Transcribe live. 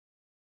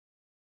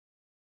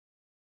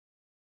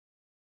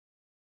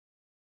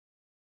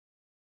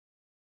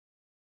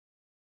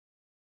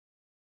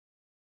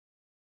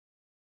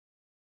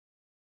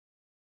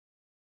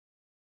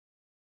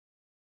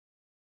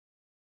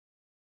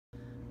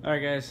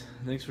Alright guys,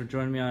 thanks for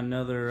joining me on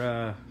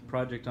another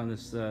project on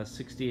this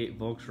 68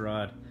 Volks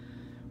rod.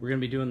 We're going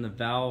to be doing the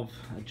valve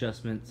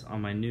adjustments on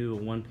my new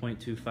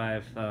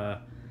 1.25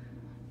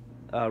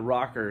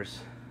 rockers.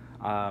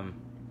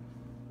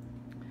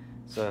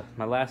 So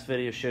my last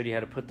video showed you how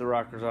to put the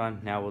rockers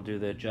on. Now we'll do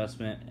the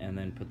adjustment and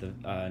then put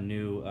the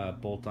new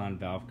bolt-on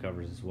valve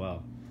covers as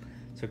well.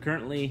 So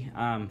currently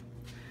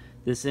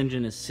this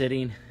engine is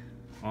sitting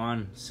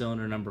on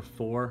cylinder number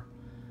 4,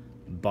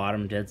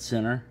 bottom dead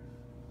center.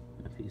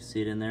 If you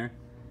see it in there,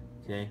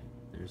 okay,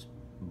 there's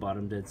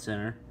bottom dead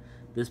center.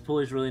 This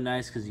pulley is really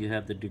nice because you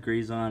have the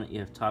degrees on it. You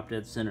have top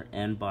dead center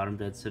and bottom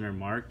dead center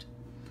marked.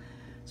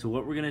 So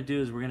what we're gonna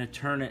do is we're gonna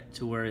turn it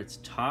to where it's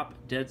top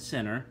dead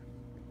center,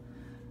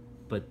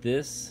 but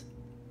this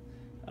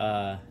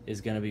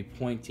is gonna be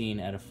pointing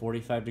at a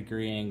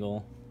 45-degree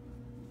angle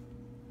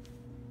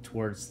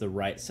towards the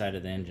right side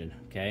of the engine.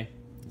 Okay,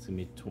 it's gonna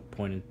be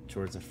pointing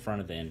towards the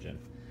front of the engine.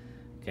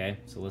 Okay,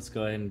 so let's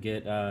go ahead and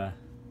get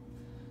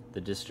the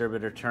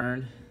distributor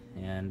turned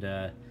and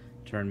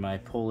turn my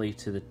pulley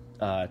to the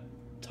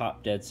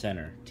top dead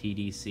center,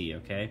 TDC.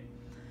 Okay,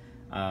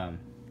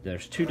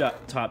 there's two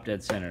top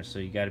dead centers, so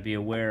you got to be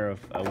aware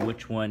of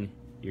which one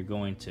you're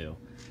going to.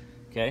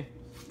 Okay,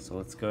 so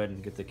let's go ahead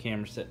and get the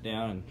camera set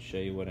down and show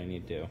you what I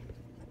need to do.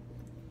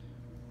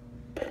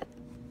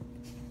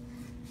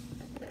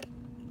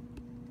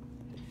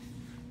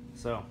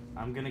 So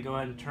I'm gonna go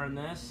ahead and turn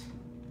this.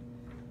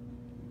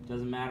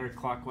 Doesn't matter,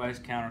 clockwise,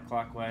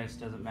 counterclockwise,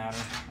 doesn't matter.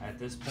 At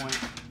this point,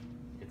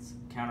 it's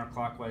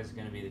counterclockwise is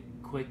going to be the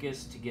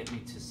quickest to get me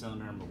to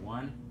cylinder number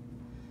 1.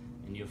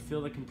 And you'll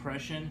feel the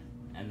compression,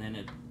 and then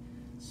as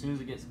soon as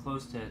it gets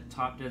close to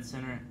top dead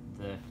center,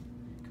 the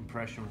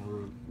compression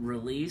will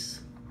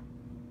release.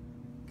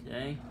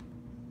 Okay.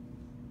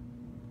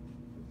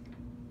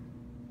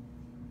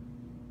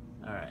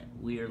 Alright,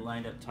 we are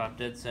lined up top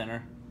dead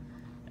center,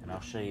 and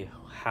I'll show you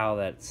how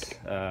that's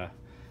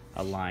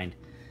aligned.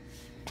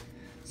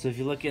 So if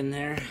you look in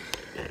there,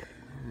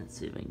 let's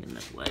see if I can get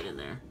enough light in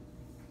there.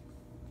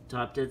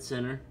 Top dead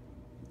center,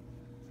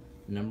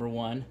 number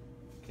 1,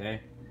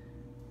 okay?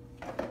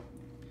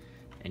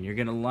 And you're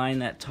gonna line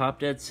that top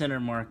dead center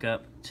mark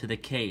up to the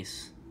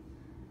case.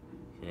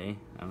 Okay,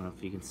 I don't know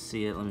if you can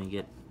see it. Let me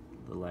get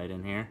the light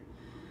in here.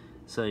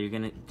 So you're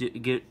gonna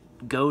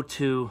go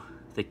to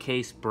the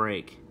case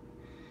brake.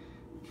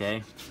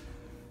 Okay.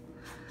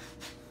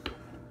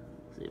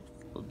 See,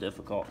 it's a little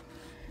difficult.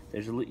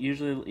 There's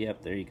usually,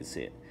 yep, there you can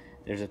see it.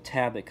 There's a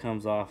tab that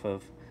comes off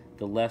of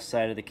the left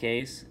side of the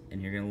case,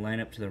 and you're going to line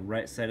up to the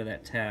right side of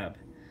that tab.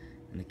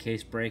 And the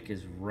case brake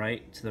is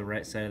right to the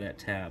right side of that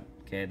tab.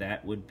 Okay,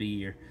 that would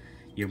be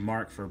your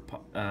mark for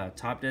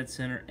top dead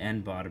center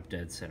and bottom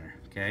dead center.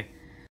 Okay.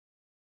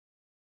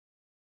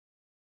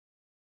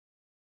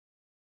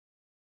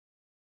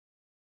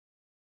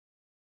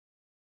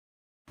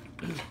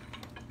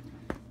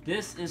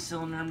 This is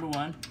cylinder number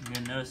 1. You're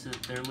going to notice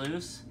that they're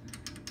loose.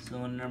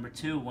 Cylinder number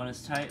 2, one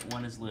is tight,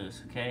 one is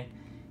loose. Okay,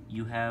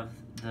 you have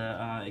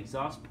the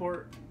exhaust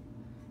port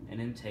and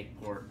intake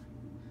port.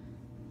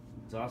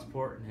 Exhaust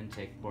port and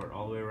intake port,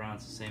 all the way around.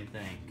 It's the same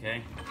thing.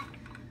 Okay,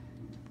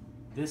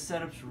 this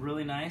setup's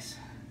really nice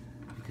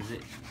because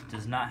it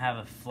does not have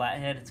a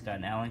flathead. It's got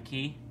an Allen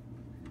key.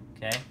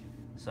 Okay,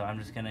 so I'm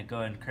just gonna go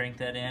ahead and crank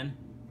that in.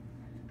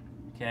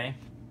 Okay,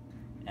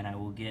 and I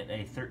will get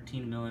a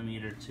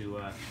 13mm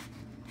to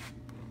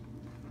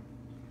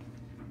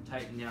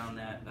tighten down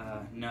that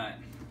nut.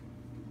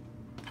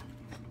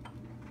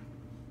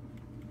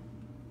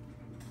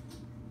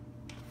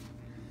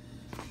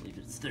 I believe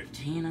it's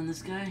 13 on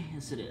this guy.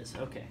 Yes, it is.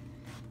 Okay.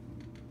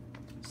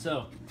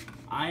 So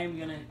I am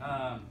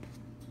gonna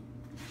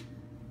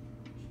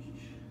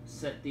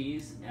set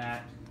these at,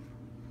 I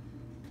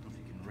don't know if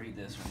you can read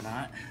this or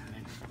not.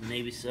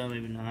 Maybe so,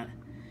 maybe not.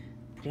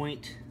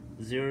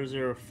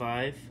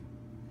 0.005.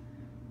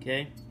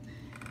 Okay.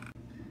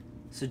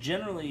 So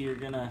generally, you're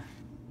gonna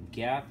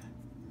gap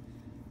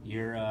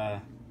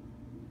your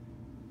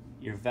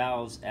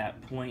valves at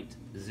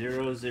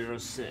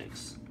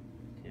 0.006.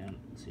 Okay,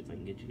 let's see if I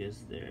can get you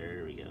guys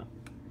there. We go.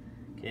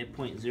 Okay,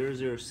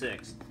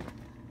 0.006.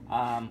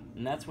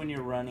 And that's when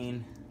you're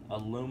running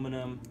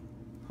aluminum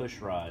push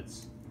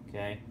rods.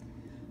 Okay,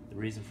 the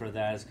reason for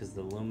that is because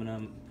the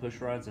aluminum push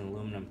rods and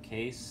aluminum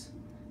case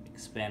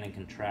expand and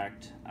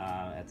contract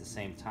at the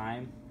same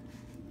time.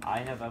 I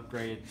have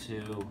upgraded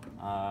to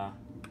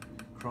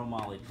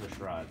chromoly push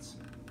rods.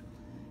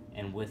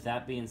 And with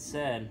that being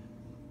said,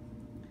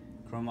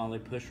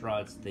 chromoly push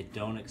rods, they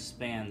don't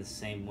expand the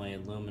same way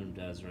aluminum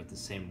does, or at the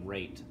same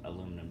rate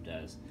aluminum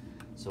does.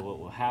 So what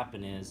will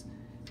happen is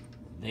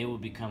they will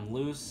become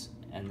loose,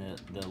 and the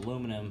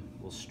aluminum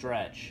will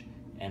stretch,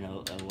 and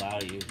it'll allow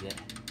you to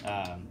get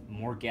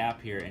more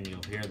gap here, and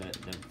you'll hear the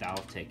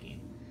valve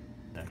ticking.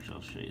 Actually,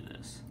 I'll show you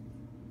this.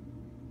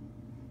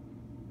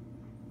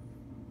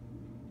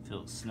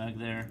 Feel it snug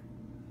there.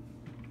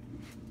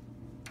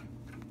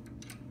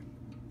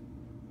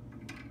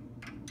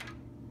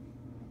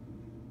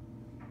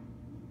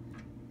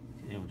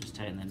 Okay, we'll just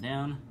tighten that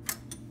down.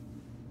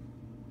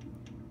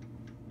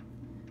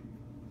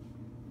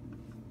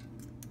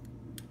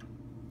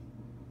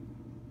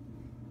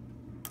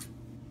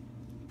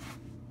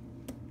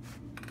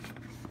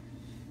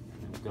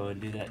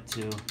 and do that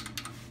to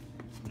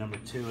number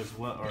 2 as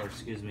well, or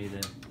excuse me,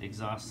 the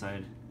exhaust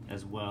side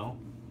as well.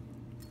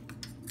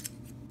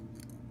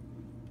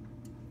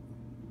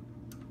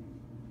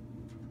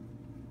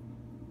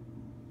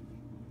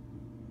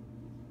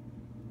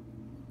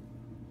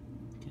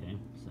 Okay,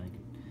 so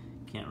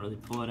I can't really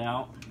pull it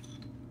out.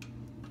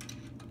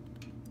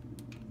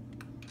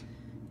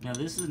 Now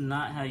this is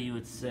not how you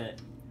would set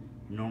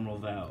normal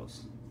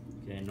valves.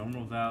 Okay,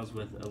 normal valves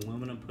with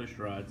aluminum push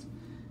rods,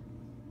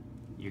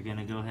 you're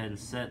gonna go ahead and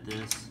set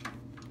this.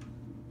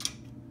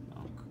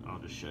 I'll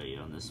just show you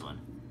on this one.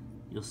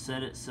 You'll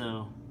set it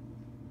so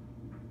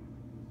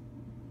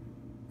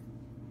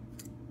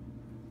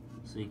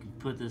you can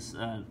put this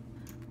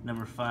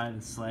number 5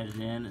 and slide it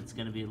in. It's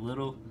gonna be a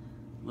little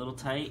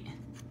tight,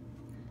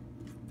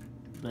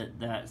 but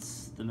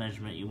that's the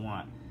measurement you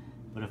want.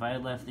 But if I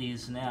left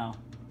these now,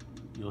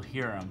 you'll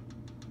hear them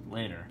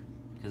later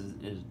because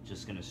it's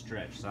just going to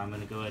stretch. So I'm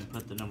going to go ahead and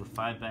put the number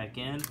 5 back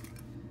in. See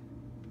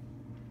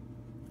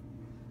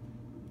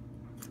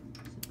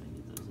if I can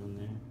get those in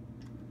there.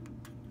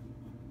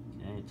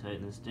 Okay,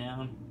 tighten this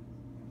down.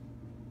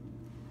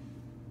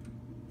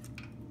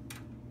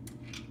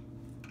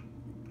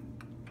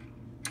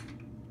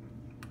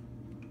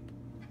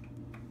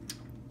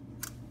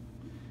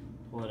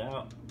 Pull it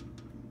out.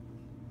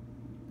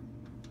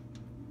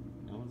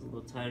 That one's a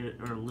little tighter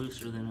or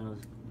looser than I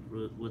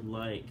would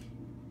like.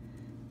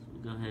 So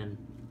we'll go ahead and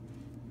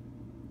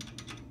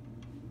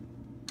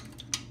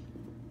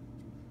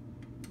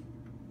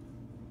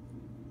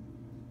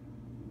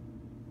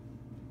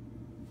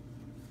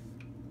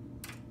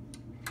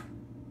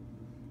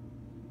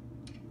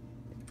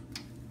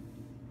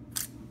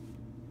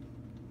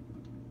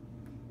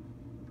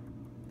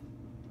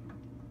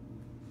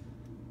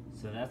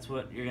so that's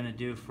what you're going to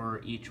do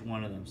for each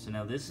one of them. So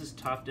now this is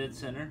top dead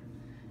center.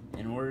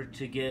 In order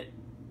to get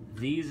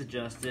these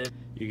adjusted,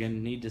 you're going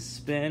to need to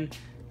spin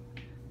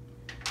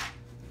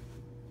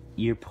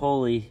your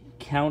pulley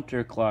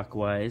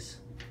counterclockwise.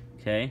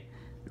 Okay?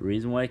 The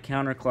reason why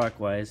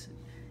counterclockwise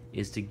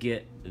is to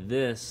get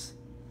this,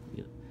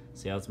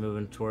 see how it's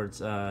moving towards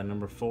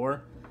number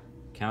 4?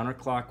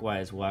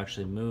 Counterclockwise will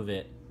actually move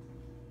it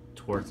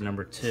towards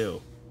number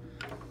 2.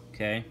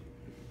 Okay?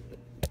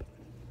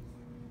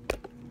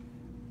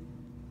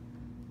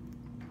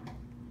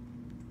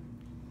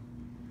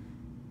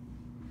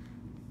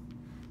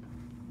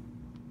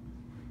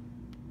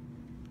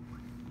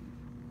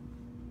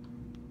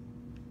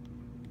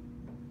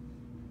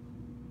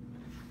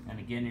 And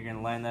again, you're going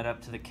to line that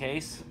up to the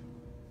case.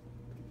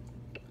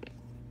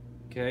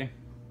 Okay.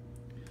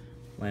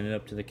 Line it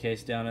up to the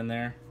case down in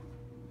there.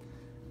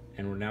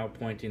 And we're now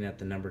pointing at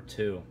the number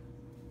 2.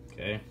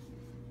 Okay.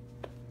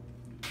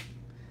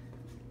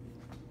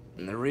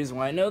 And the reason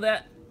why I know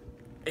that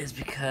is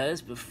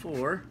because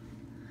before,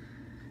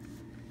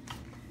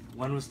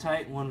 one was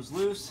tight, one was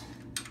loose.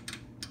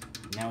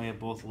 Now we have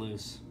both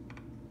loose.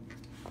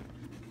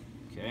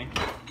 Okay.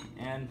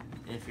 And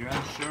if you're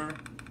unsure,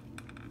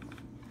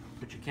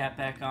 put your cap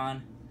back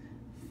on,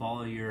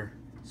 follow your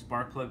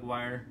spark plug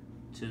wire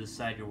to the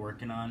side you're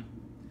working on,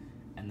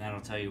 and that'll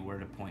tell you where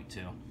to point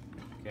to.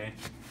 Okay?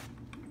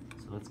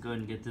 So let's go ahead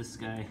and get this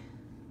guy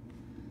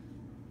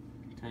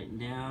tightened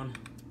down.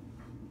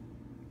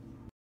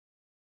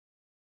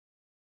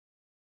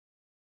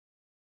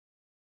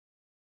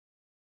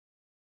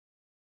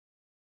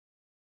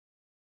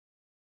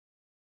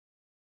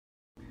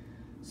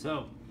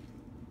 So,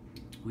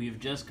 we've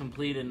just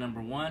completed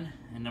number 1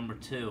 and number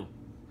 2.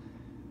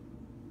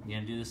 You're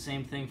going to do the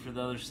same thing for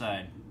the other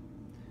side.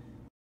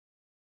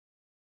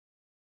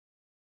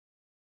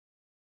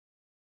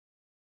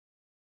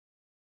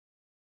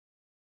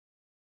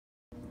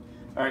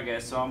 Alright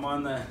guys, so I'm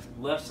on the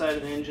left side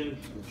of the engine,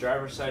 the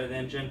driver's side of the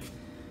engine.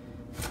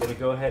 I'm going to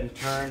go ahead and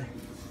turn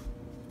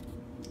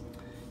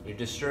your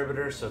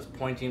distributor so it's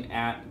pointing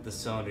at the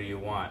cylinder you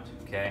want,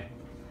 okay?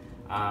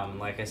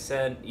 Like I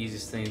said,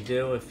 easiest thing to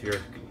do if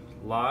you're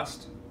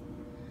lost,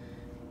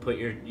 put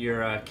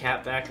your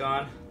cap back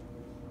on.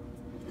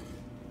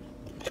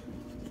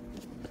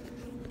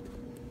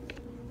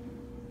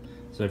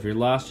 So if you're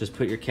lost, just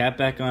put your cap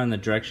back on in the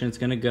direction it's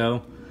going to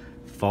go.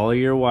 Follow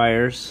your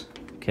wires,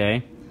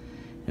 okay?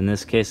 In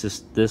this case,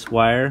 this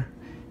wire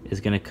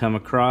is going to come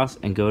across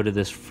and go to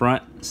this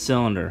front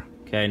cylinder,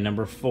 okay,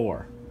 number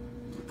 4,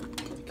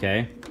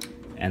 okay?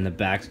 And the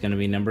back's going to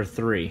be number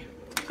 3,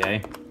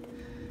 okay?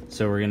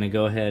 So we're going to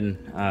go ahead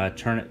and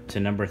turn it to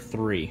number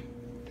 3,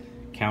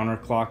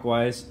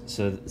 counterclockwise,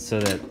 so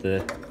that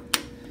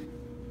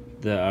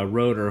the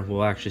rotor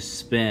will actually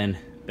spin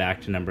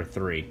back to number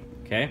 3,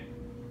 okay?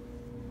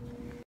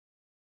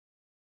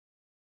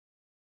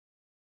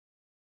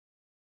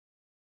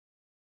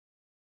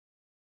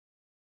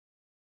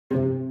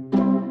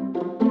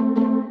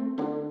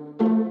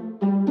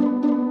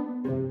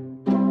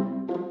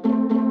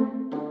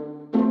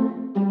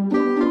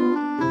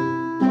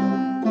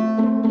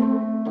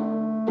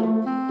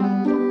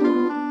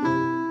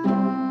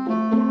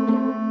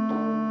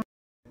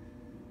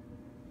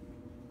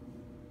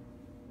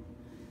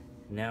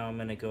 Now I'm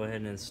going to go ahead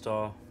and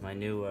install my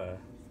new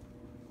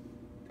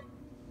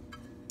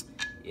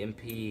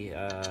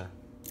Empi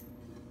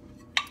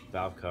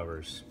valve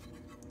covers.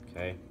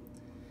 Okay,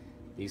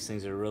 these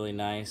things are really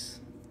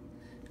nice.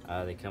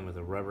 They come with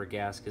a rubber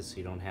gasket, so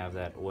you don't have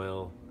that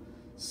oil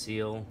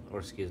seal, or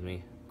excuse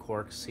me,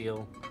 cork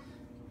seal.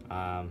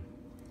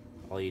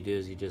 All you do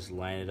is you just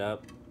line it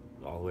up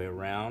all the way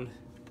around.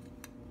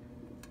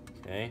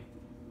 Okay.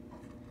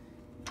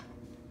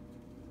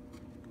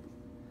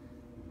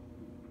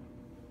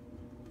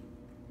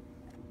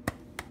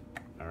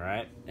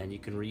 Alright, and you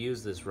can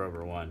reuse this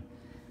rubber one.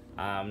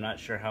 I'm not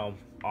sure how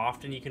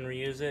often you can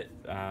reuse it,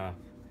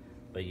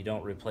 but you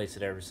don't replace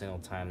it every single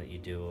time that you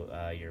do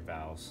your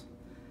valves.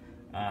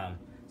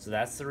 So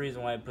that's the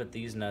reason why I put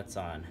these nuts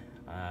on.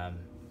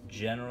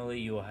 Generally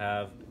you will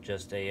have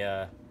just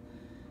a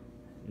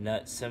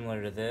nut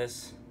similar to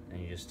this,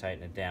 and you just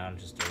tighten it down,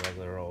 just a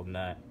regular old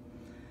nut.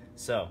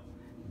 So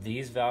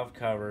these valve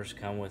covers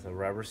come with a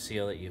rubber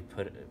seal that you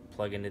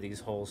plug into these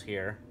holes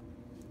here,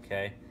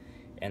 okay,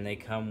 and they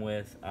come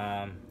with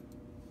some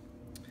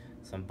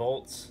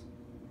bolts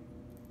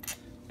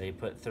that you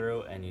put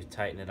through, and you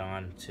tighten it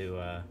on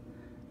to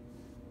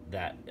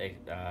that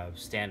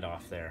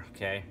standoff there,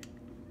 okay.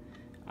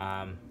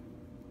 I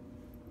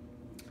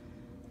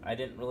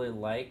didn't really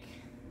like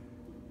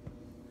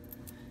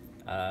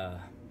a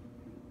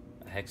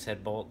hex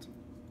head bolt,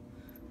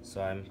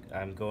 so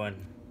I'm going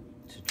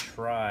to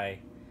try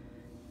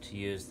to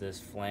use this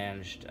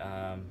flanged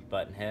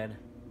button head.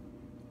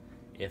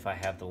 If I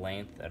have the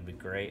length, that'd be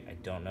great. I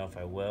don't know if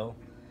I will,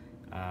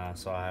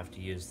 so I'll have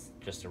to use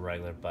just a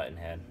regular button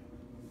head.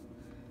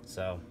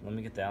 So let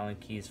me get the Allen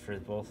keys for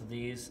both of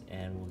these,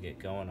 and we'll get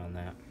going on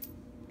that.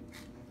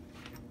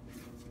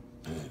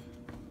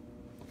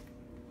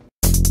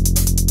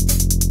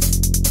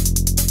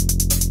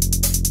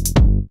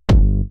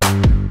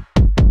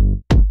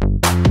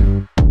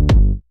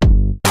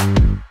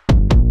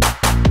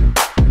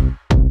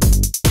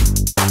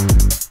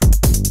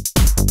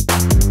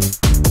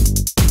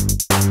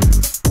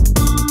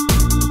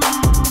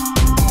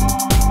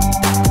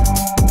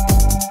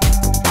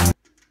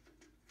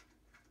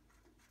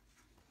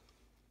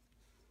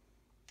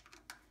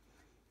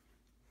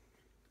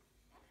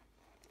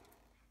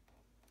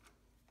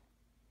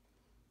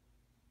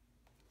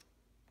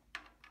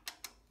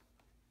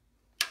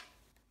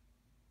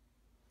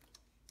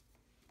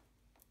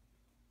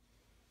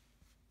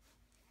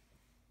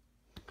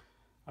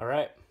 All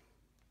right,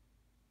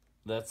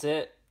 that's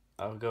it.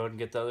 I'll go ahead and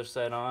get the other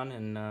side on,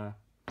 and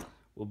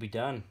we'll be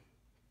done.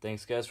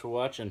 Thanks guys for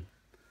watching.